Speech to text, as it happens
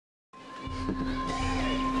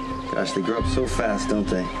Gosh, they grow up so fast, don't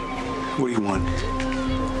they? What do you want?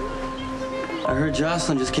 I heard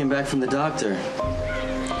Josslynn just came back from the doctor.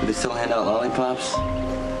 Do they still hand out lollipops?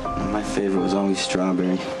 My favorite was always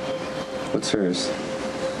strawberry. What's hers?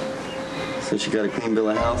 So she got a clean bill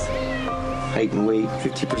of health, height and weight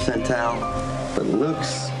 50 percentile, but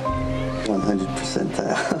looks 100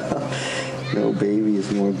 percentile. No baby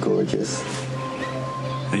is more gorgeous.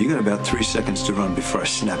 Now you got about 3 seconds to run before I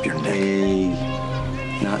snap your neck. Hey,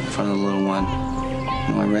 not in front of the little one.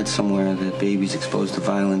 You know, I read somewhere that babies exposed to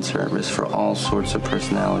violence are at risk for all sorts of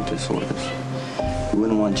personality disorders. We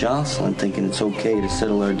wouldn't want Josslynn thinking it's okay to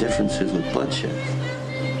settle our differences with bloodshed.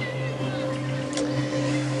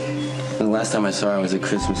 And the last time I saw her was at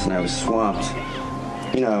Christmas and I was swamped.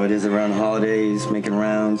 You know how it is around holidays, making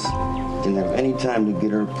rounds. Didn't have any time to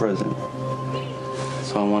get her a present.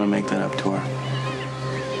 So I want to make that up to her.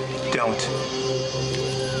 Don't.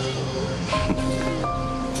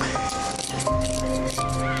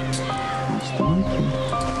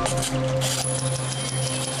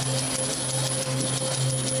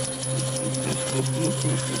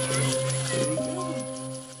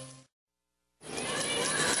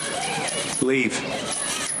 Leave.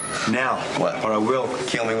 Now. What? Or I will.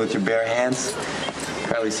 Kill me with your bare hands?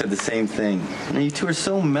 Carly said the same thing. You know, you two are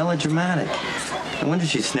so melodramatic. No wonder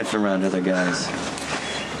she's sniffing around other guys.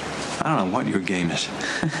 I don't know what your game is.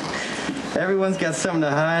 Everyone's got something to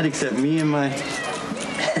hide except me and my...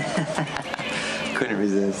 Couldn't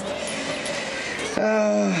resist.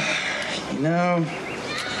 You know,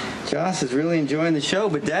 Joss is really enjoying the show,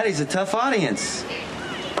 but Daddy's a tough audience.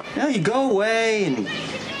 You know, you go away and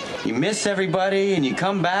you miss everybody, and you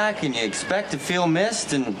come back and you expect to feel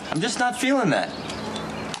missed, and I'm just not feeling that.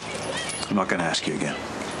 I'm not going to ask you again.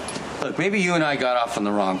 Look, maybe you and I got off on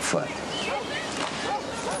the wrong foot.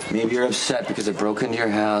 Maybe you're upset because I broke into your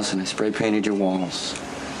house and I spray painted your walls.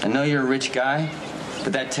 I know you're a rich guy,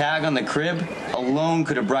 but that tag on the crib alone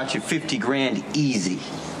could have brought you 50 grand easy.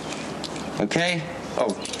 Okay?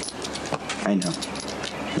 Oh, I know.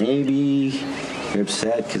 Maybe you're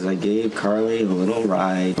upset because I gave Carly a little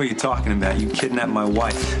ride. What are you talking about? You kidnapped my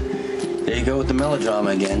wife. There you go with the melodrama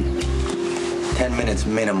again. 10 minutes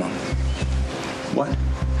minimum. What?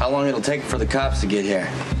 How long it'll take for the cops to get here.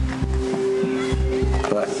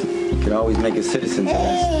 But you could always make a citizen's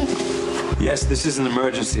arrest. Yes, this is an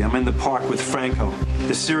emergency. I'm in the park with Franco,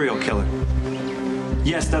 the serial killer.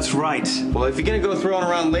 Yes, that's right. Well, if you're gonna go throwing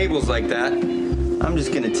around labels like that, I'm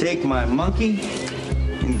just gonna take my monkey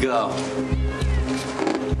and go.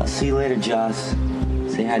 I'll see you later, Joss.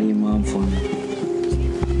 Say hi to your mom for me.